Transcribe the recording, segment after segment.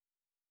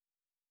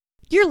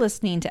You're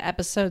listening to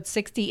episode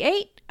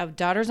 68 of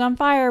Daughters on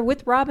Fire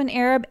with Robin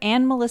Arab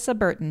and Melissa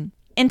Burton.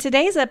 In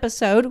today's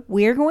episode,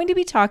 we're going to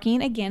be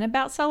talking again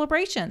about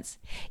celebrations.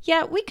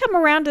 Yeah, we come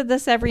around to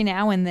this every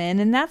now and then,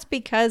 and that's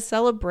because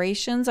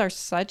celebrations are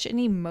such an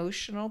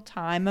emotional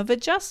time of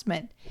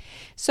adjustment.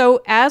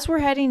 So as we're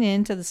heading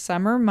into the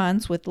summer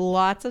months with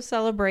lots of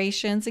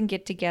celebrations and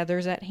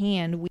get-togethers at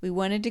hand, we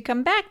wanted to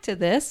come back to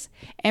this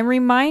and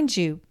remind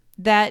you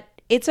that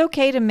it's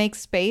okay to make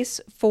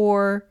space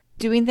for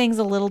doing things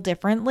a little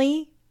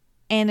differently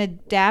and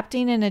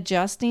adapting and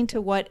adjusting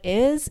to what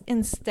is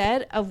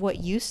instead of what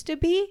used to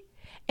be,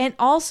 and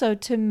also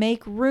to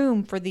make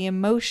room for the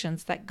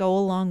emotions that go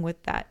along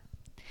with that.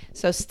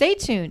 So stay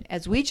tuned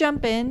as we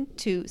jump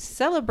into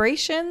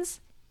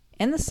celebrations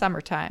in the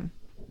summertime.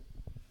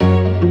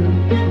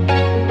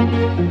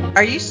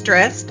 Are you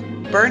stressed,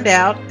 burned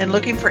out, and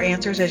looking for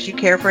answers as you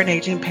care for an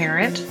aging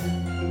parent?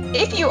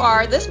 If you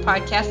are, this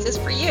podcast is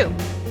for you.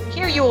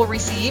 Here you will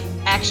receive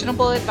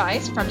actionable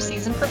advice from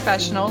seasoned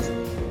professionals,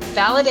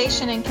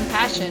 validation and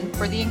compassion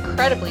for the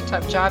incredibly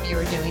tough job you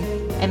are doing,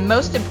 and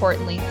most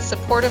importantly,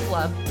 supportive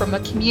love from a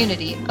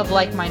community of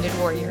like-minded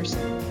warriors.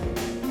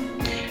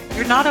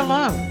 You're not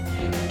alone.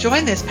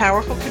 Join this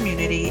powerful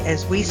community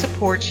as we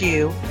support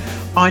you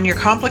on your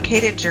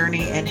complicated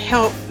journey and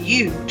help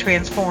you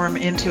transform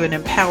into an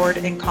empowered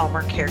and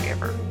calmer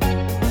caregiver.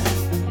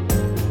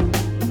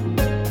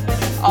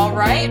 All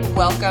right,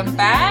 welcome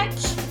back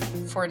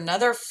for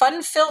another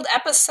fun-filled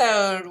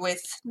episode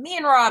with me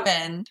and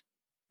Robin.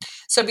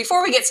 So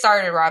before we get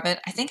started, Robin,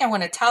 I think I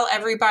want to tell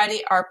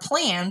everybody our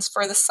plans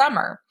for the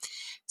summer.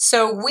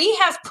 So we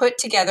have put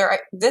together,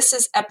 this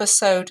is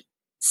episode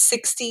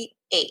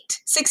 68,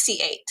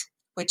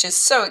 which is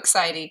so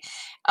exciting.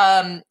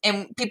 And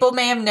people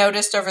may have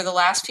noticed over the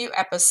last few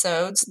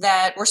episodes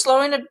that we're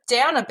slowing it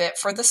down a bit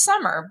for the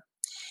summer.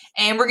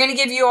 And we're going to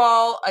give you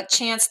all a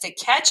chance to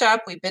catch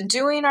up. We've been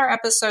doing our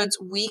episodes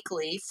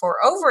weekly for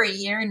over a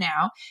year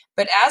now.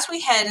 But as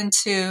we head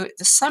into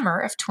the summer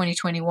of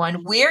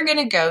 2021, we're going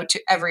to go to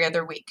every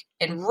other week.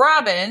 And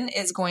Robin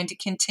is going to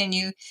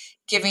continue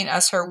giving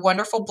us her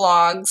wonderful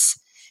blogs.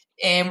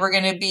 And we're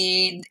going to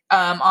be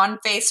on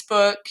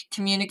Facebook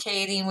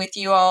communicating with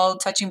you all,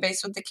 touching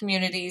base with the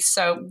community.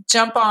 So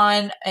jump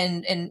on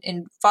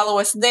and follow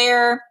us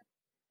there.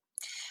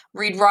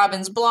 Read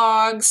Robin's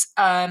blogs,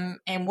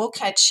 and we'll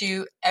catch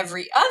you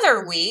every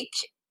other week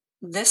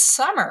this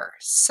summer.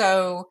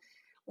 So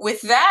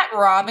with that,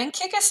 Robin,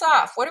 kick us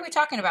off. What are we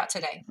talking about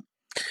today?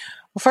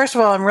 Well, first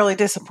of all, I'm really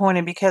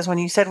disappointed because when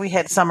you said we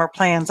had summer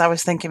plans, I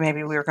was thinking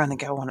maybe we were going to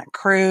go on a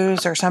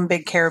cruise or some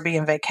big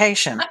Caribbean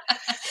vacation.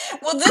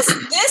 Well,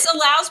 this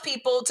allows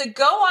people to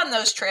go on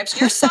those trips,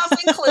 yourself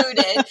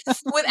included,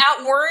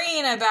 without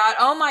worrying about,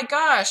 oh my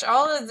gosh,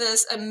 all of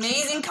this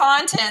amazing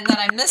content that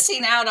I'm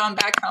missing out on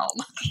back home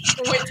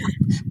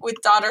with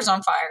Daughters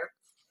on Fire.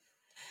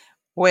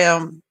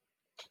 Well,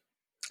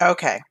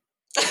 okay.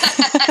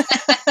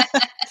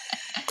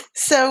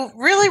 So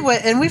really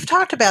and we've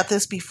talked about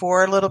this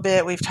before a little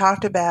bit. We've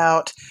talked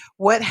about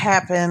what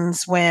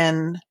happens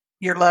when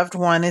your loved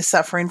one is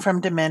suffering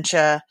from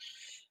dementia,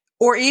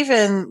 or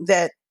even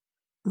that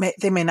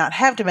they may not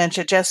have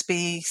dementia, just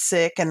be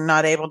sick and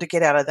not able to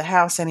get out of the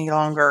house any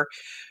longer.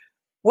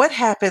 What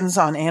happens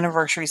on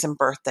anniversaries and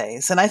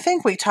birthdays? And I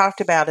think we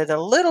talked about it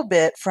a little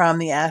bit from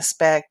the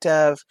aspect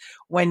of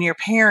when your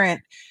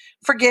parent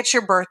forgets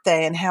your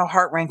birthday and how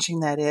heart-wrenching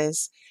that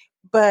is.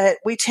 But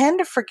we tend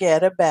to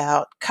forget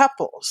about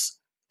couples.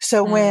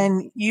 So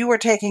when you are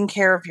taking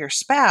care of your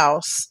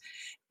spouse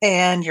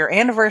and your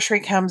anniversary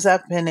comes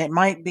up, and it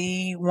might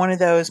be one of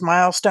those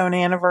milestone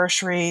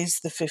anniversaries,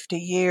 the 50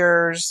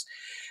 years,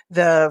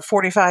 the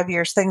 45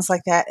 years, things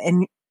like that,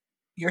 and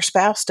your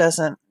spouse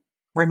doesn't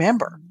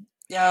remember.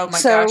 Oh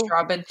my gosh,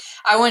 Robin.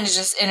 I want to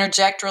just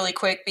interject really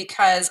quick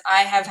because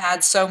I have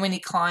had so many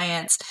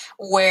clients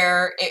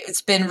where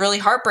it's been really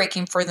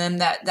heartbreaking for them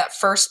that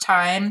first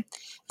time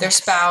their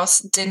spouse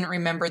didn't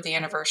remember the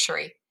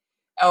anniversary,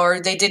 or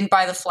they didn't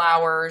buy the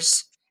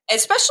flowers,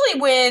 especially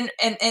when,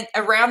 and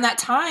around that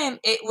time,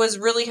 it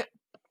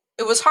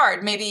was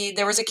hard. Maybe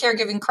there was a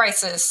caregiving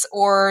crisis,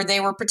 or they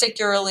were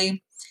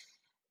particularly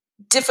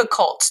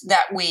difficult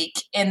that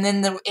week, and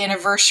then the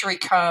anniversary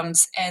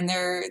comes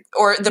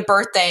or the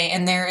birthday,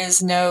 and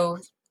there's no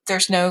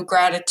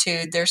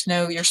gratitude, there's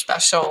no you're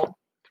special.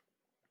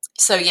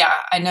 So yeah,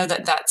 I know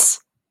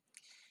that's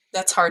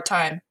hard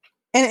time.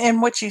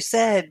 And what you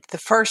said the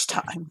first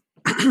time,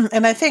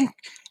 and I think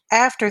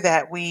after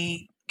that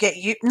we get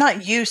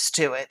not used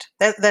to it.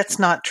 That's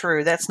not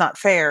true. That's not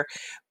fair,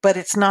 but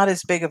it's not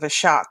as big of a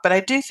shock. But I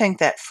do think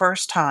that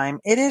first time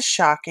it is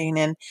shocking.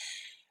 And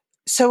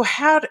so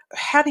how do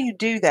you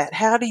do that?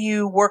 How do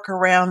you work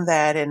around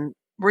that? And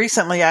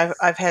recently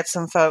I've had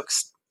some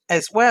folks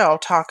as well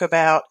talk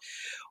about,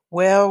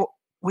 well,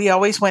 we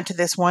always went to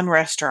this one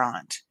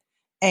restaurant.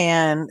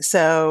 And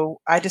so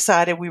I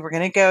decided we were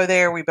going to go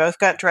there. We both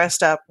got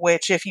dressed up,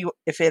 which if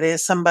it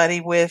is somebody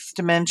with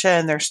dementia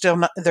and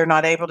they're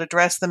not able to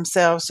dress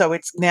themselves. So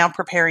it's now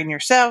preparing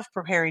yourself,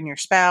 preparing your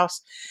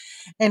spouse.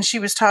 And she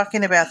was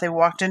talking about they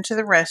walked into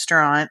the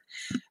restaurant,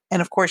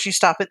 and of course, you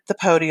stop at the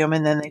podium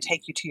and then they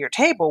take you to your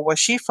table. Well,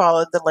 she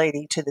followed the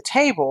lady to the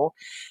table,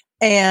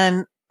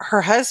 and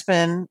her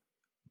husband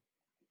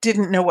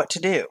didn't know what to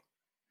do.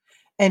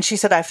 And she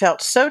said, I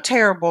felt so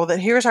terrible that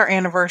here's our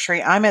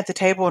anniversary. I'm at the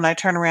table and I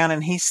turn around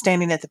and he's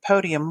standing at the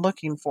podium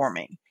looking for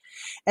me.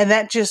 And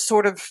that just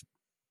sort of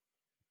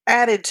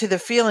added to the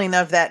feeling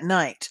of that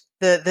night,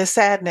 the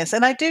sadness.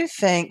 And I do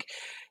think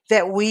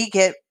that we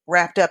get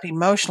wrapped up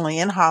emotionally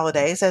in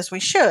holidays, as we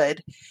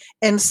should.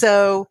 And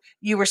so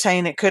you were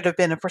saying it could have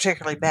been a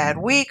particularly bad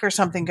week or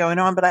something going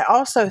on, but I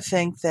also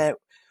think that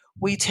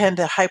we tend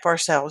to hype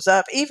ourselves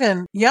up,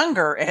 even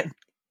younger, and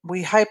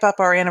we hype up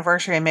our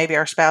anniversary and maybe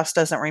our spouse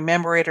doesn't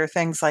remember it or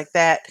things like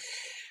that.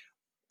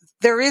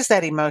 There is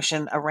that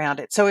emotion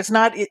around it. So it's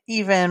not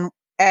even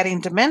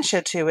adding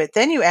dementia to it.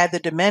 Then you add the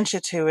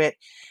dementia to it.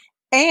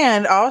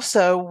 And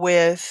also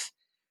with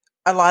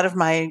a lot of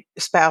my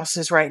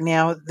spouses right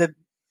now, the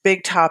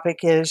big topic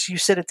is you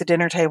sit at the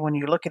dinner table and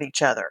you look at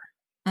each other.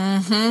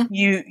 Mm-hmm.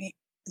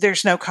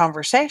 There's no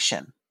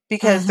conversation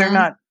because they're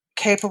not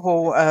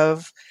capable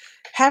of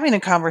having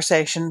a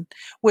conversation,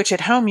 which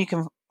at home you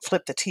can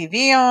flip the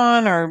TV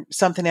on or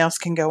something else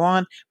can go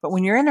on. But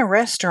when you're in a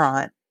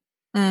restaurant,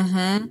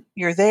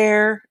 you're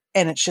there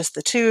and it's just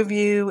the two of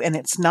you and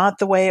it's not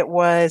the way it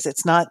was.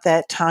 It's not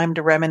that time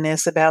to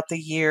reminisce about the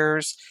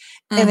years.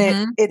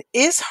 And it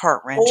is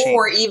heart-wrenching.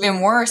 Or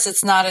even worse,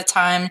 it's not a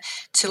time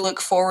to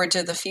look forward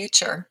to the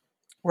future.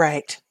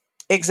 Right.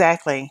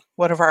 Exactly.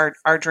 What are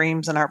our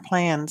dreams and our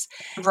plans?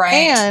 Right.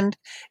 And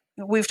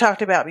we've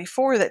talked about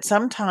before that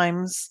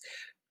sometimes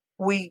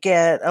we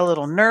get a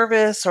little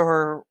nervous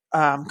or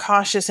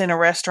cautious in a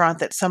restaurant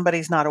that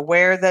somebody's not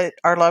aware that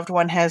our loved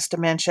one has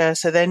dementia.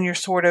 So then you're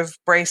sort of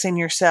bracing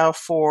yourself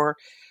for,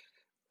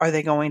 are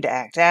they going to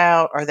act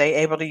out? Are they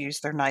able to use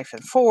their knife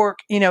and fork?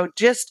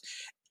 Just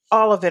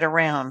all of it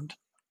around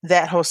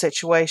that whole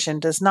situation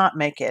does not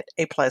make it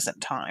a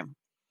pleasant time.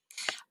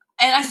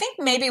 And I think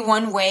maybe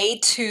one way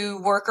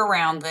to work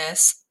around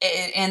this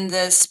in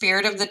the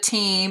spirit of the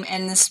team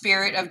and the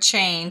spirit of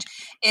change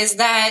is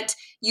that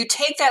you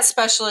take that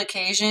special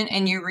occasion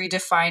and you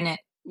redefine it.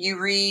 You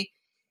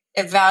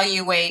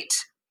reevaluate.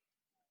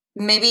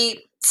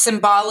 Maybe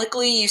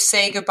symbolically you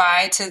say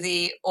goodbye to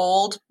the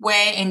old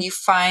way and you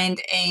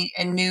find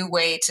a new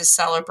way to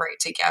celebrate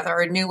together,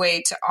 a new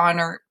way to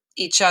honor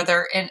each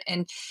other.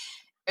 And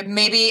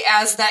maybe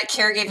as that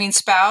caregiving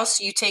spouse,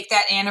 you take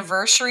that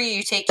anniversary,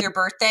 you take your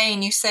birthday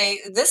and you say,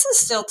 this is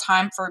still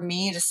time for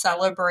me to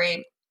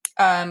celebrate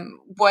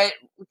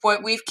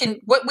what we've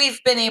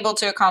been able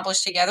to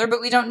accomplish together,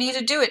 but we don't need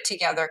to do it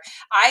together.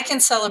 I can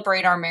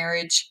celebrate our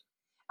marriage.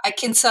 I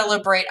can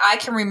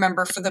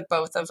remember for the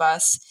both of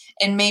us.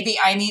 And maybe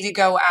I need to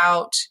go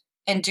out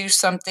and do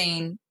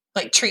something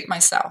like treat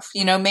myself.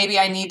 Maybe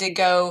I need to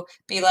go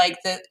be like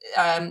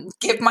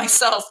give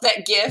myself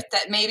that gift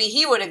that maybe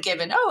he would have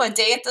given. Oh, a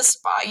day at the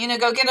spa,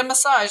 go get a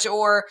massage,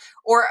 or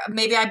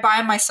maybe I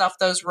buy myself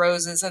those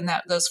roses and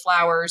those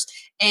flowers,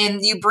 and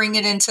you bring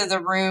it into the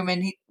room,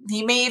 and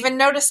he may even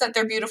notice that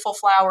they're beautiful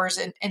flowers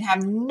and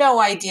have no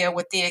idea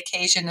what the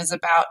occasion is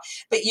about,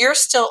 but you're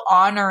still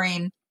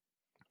honoring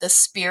the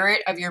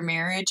spirit of your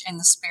marriage and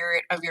the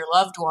spirit of your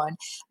loved one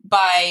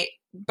by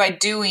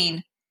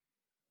doing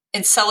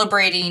and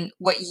celebrating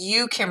what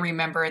you can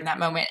remember in that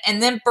moment.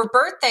 And then for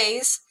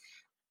birthdays,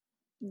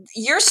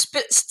 you're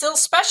still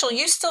special.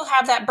 You still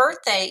have that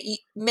birthday.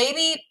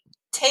 Maybe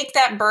take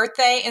that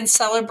birthday and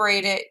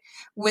celebrate it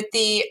with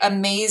the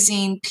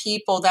amazing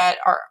people that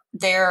are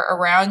there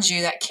around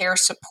you, that care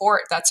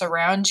support that's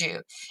around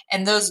you.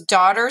 And those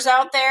daughters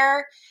out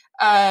there,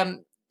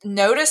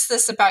 notice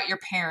this about your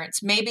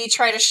parents. Maybe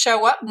try to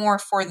show up more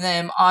for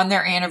them on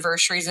their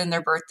anniversaries and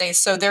their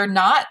birthdays so they're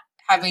not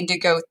having to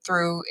go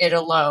through it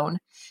alone.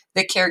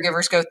 The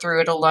caregivers go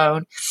through it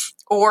alone.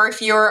 Or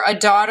if you're a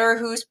daughter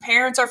whose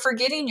parents are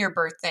forgetting your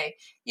birthday,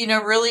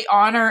 really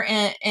honor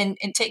and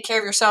take care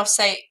of yourself.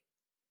 Say,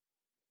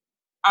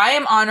 I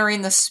am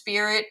honoring the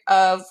spirit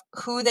of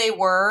who they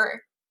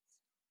were,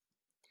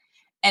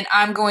 and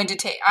I'm going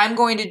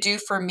to do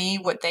for me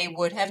what they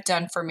would have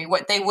done for me,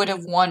 what they would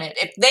have wanted.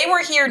 If they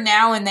were here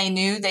now and they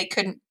knew they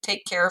couldn't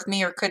take care of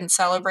me or couldn't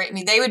celebrate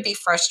me, they would be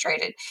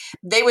frustrated.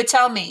 They would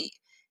tell me,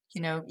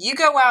 you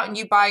go out and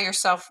you buy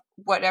yourself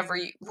whatever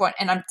you want.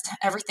 And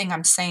everything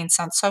I'm saying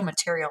sounds so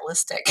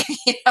materialistic.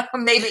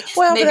 Maybe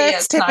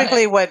that's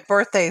typically what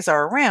birthdays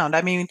are around.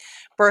 I mean,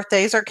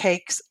 birthdays are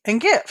cakes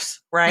and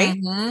gifts, right?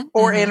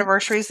 Or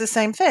anniversaries, the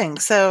same thing.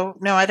 So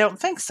no, I don't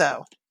think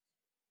so.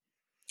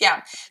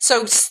 Yeah.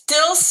 So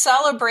still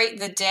celebrate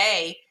the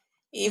day,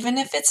 even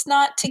if it's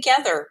not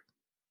together.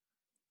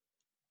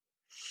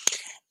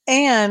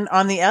 And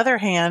on the other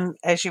hand,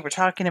 as you were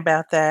talking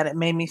about that, it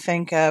made me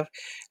think of,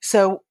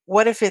 so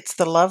what if it's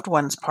the loved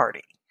one's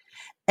party?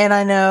 And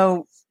I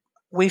know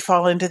we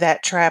fall into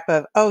that trap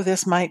of, oh,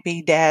 this might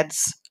be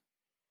Dad's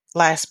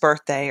last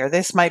birthday, or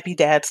this might be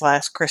Dad's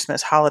last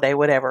Christmas holiday,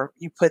 whatever.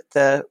 You put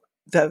the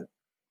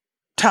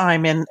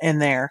time in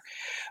there.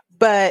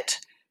 But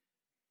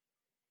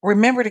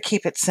remember to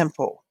keep it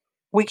simple.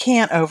 We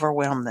can't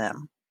overwhelm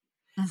them.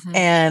 Mm-hmm.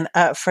 And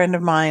a friend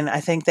of mine,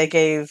 I think they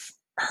gave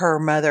her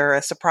mother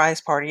a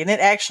surprise party, and it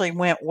actually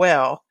went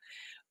well,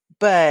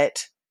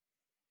 but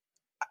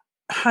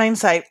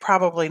hindsight,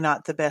 probably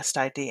not the best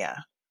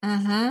idea.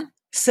 Mm-hmm.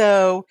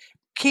 So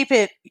keep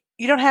it,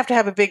 you don't have to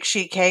have a big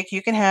sheet cake.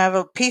 You can have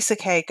a piece of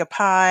cake, a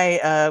pie,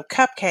 a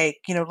cupcake,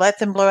 let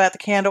them blow out the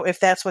candle if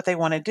that's what they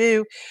want to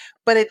do.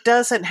 But it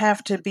doesn't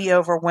have to be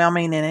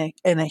overwhelming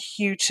in a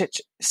huge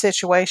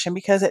situation,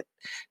 because at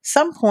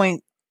some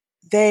point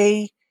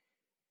they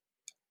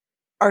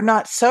are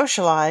not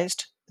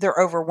socialized, they're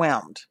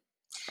overwhelmed.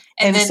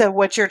 And then, so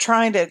what you're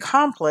trying to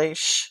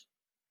accomplish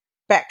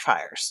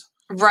backfires.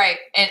 Right.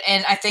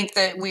 And I think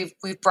that we've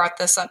brought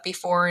this up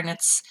before, and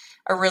it's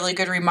a really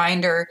good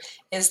reminder,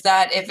 is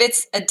that if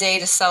it's a day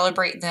to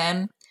celebrate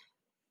them,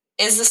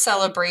 is the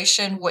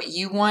celebration what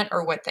you want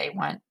or what they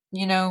want?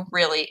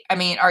 Really. I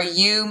mean, are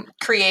you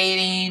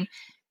creating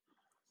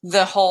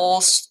the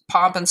whole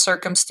pomp and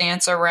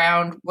circumstance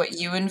around what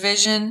you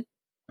envision,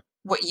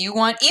 what you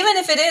want? Even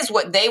if it is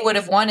what they would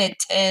have wanted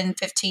 10,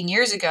 15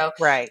 years ago,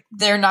 Right.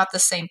 They're not the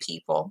same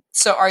people.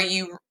 So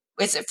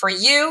is it for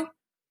you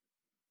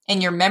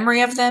and your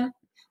memory of them,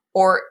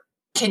 or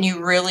can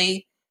you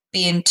really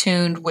be in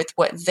tune with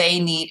what they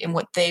need and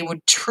what they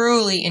would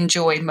truly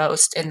enjoy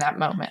most in that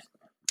moment?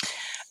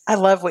 I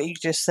love what you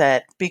just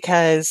said,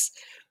 because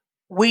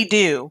we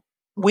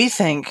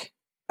think,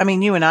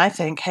 you and I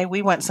think, hey,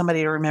 we want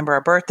somebody to remember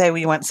our birthday.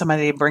 We want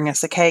somebody to bring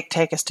us a cake,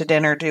 take us to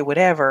dinner, do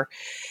whatever.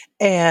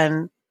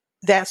 And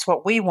that's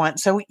what we want.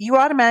 So you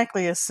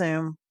automatically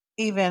assume,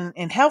 even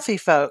in healthy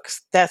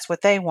folks, that's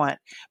what they want.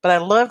 But I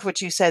loved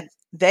what you said.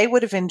 They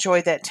would have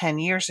enjoyed that 10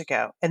 years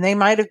ago, and they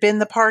might have been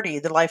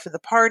the life of the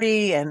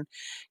party and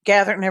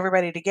gathering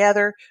everybody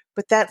together,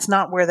 but that's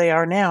not where they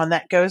are now. And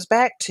that goes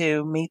back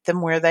to meet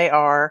them where they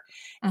are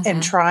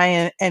and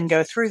try and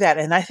go through that.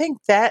 And I think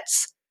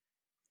that's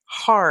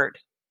hard.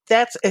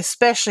 That's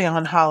especially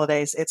on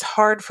holidays. It's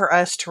hard for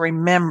us to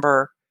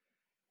remember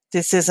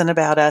this isn't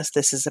about us.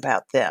 This is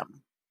about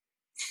them.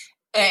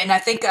 And I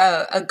think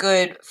a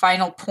good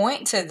final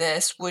point to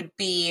this would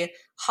be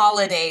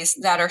holidays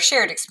that are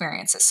shared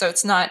experiences. So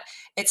it's not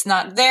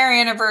their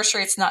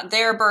anniversary, it's not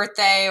their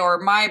birthday or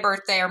my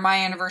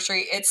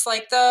anniversary. It's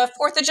like the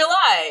 4th of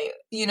July,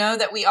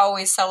 that we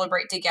always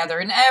celebrate together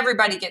and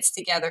everybody gets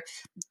together.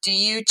 Do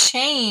you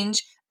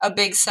change a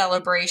big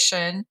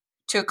celebration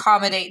to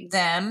accommodate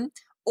them,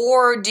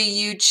 or do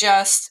you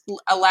just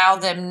allow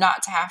them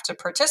not to have to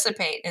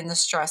participate in the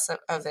stress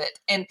of it?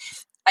 And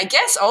I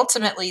guess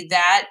ultimately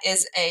that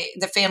is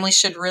the family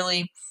should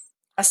really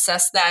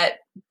assess that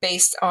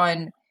based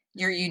on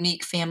your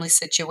unique family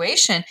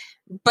situation,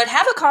 but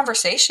have a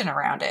conversation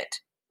around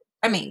it.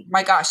 I mean,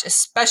 my gosh,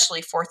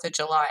 especially 4th of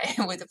July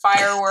with the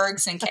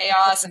fireworks and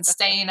chaos and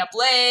staying up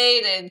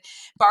late and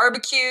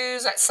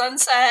barbecues at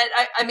sunset.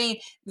 I mean,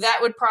 that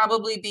would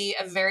probably be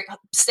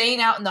staying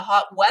out in the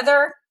hot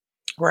weather.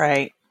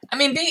 Right. I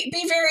mean,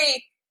 be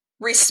very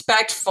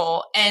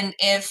respectful. And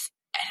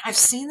I've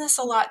seen this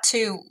a lot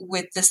too,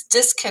 with this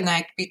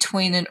disconnect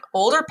between an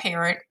older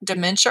parent,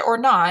 dementia or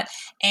not,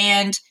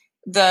 and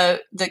the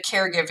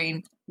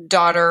caregiving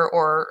daughter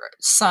or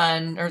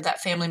son or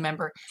that family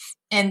member.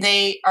 And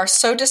they are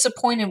so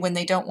disappointed when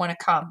they don't want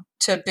to come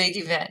to a big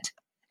event.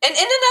 And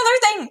another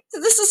thing,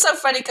 this is so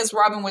funny because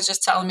Robin was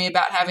just telling me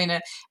about having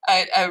a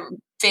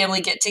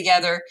family get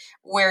together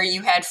where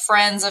you had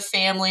friends of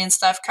family and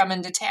stuff come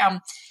into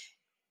town.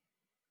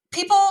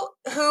 People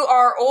who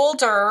are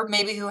older,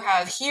 maybe who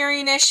have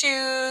hearing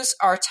issues,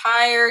 are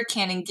tired,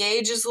 can't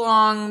engage as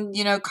long,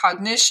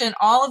 cognition,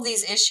 all of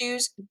these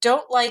issues,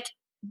 don't like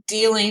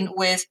dealing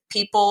with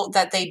people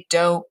that they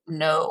don't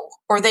know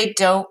or they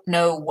don't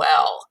know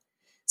well.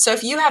 So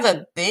if you have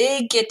a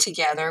big get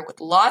together with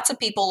lots of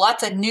people,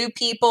 lots of new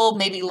people,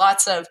 maybe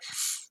lots of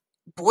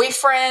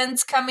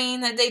boyfriends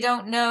coming that they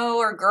don't know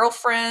or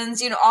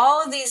girlfriends,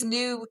 all of these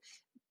new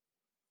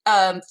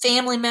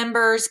family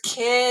members,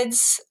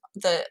 kids,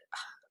 the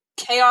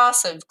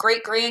chaos of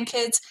great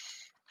grandkids,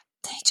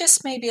 they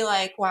just may be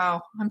like,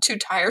 wow, I'm too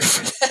tired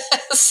for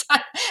this.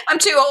 I'm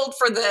too old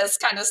for this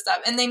kind of stuff.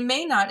 And they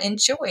may not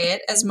enjoy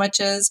it as much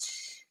as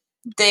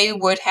they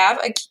would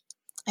have,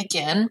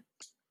 again,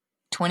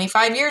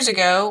 25 years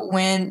ago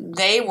when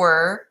they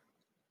were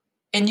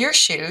in your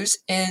shoes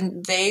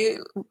and they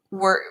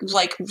were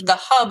like the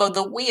hub of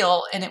the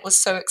wheel and it was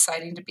so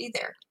exciting to be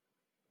there.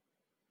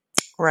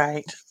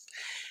 Right.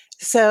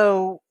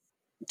 So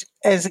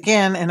as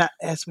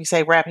we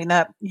say, wrapping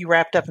up, you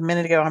wrapped up a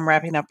minute ago, I'm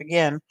wrapping up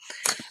again.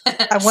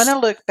 I want to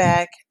look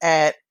back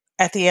at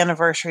the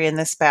anniversary and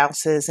the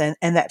spouses and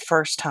that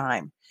first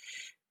time.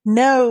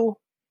 Know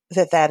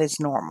that is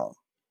normal.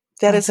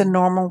 That is a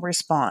normal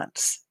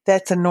response.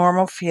 That's a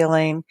normal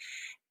feeling.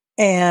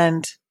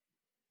 And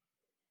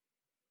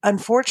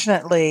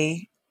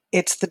unfortunately,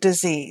 it's the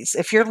disease.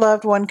 If your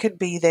loved one could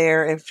be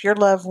there, if your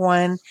loved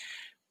one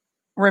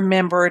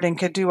remembered and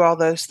could do all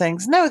those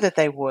things, know that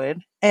they would,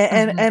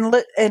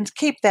 and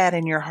keep that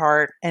in your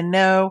heart, and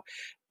know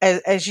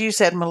as you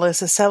said,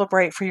 Melissa,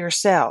 celebrate for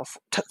yourself.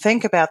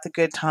 Think about the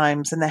good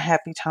times and the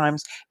happy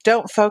times.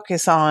 Don't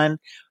focus on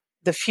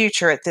the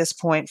future at this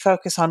point.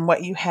 Focus on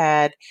what you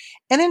had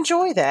and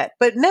enjoy that.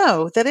 But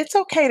know that it's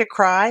okay to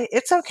cry.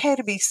 It's okay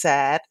to be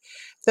sad.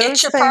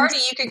 It's your party.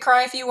 You can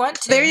cry if you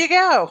want to. There you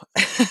go.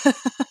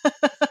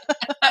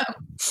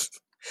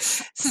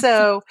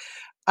 So,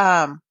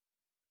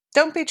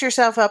 don't beat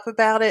yourself up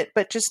about it,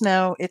 but just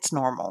know it's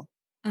normal.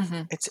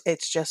 Mm-hmm.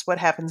 It's just what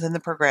happens in the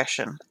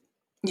progression.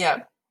 Yeah.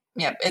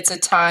 It's a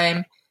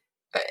time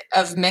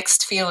of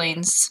mixed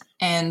feelings,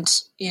 and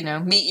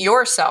meet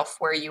yourself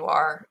where you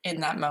are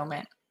in that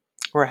moment.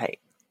 Right.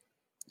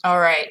 All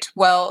right.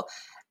 Well,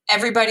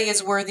 everybody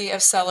is worthy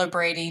of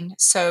celebrating,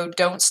 so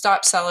don't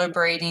stop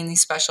celebrating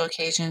these special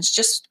occasions.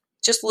 Just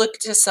look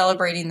to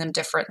celebrating them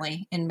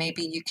differently, and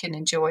maybe you can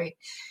enjoy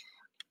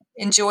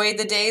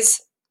the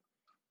days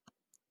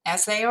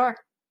as they are.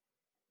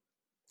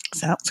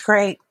 Sounds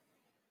great.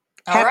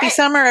 All Happy right.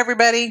 summer,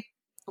 everybody.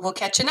 We'll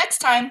catch you next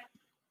time.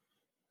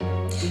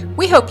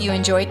 We hope you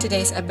enjoyed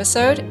today's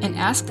episode and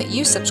ask that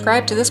you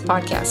subscribe to this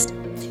podcast.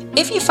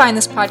 If you find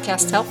this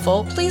podcast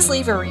helpful, please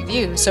leave a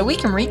review so we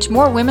can reach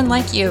more women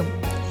like you.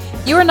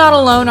 You are not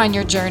alone on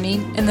your journey,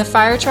 and the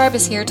Fire Tribe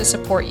is here to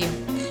support you.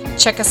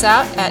 Check us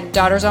out at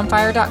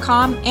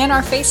daughtersonfire.com and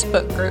our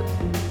Facebook group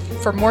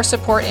for more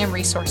support and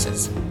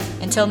resources.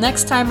 Until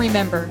next time,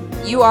 remember,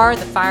 you are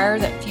the fire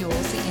that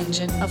fuels the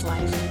engine of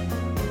life.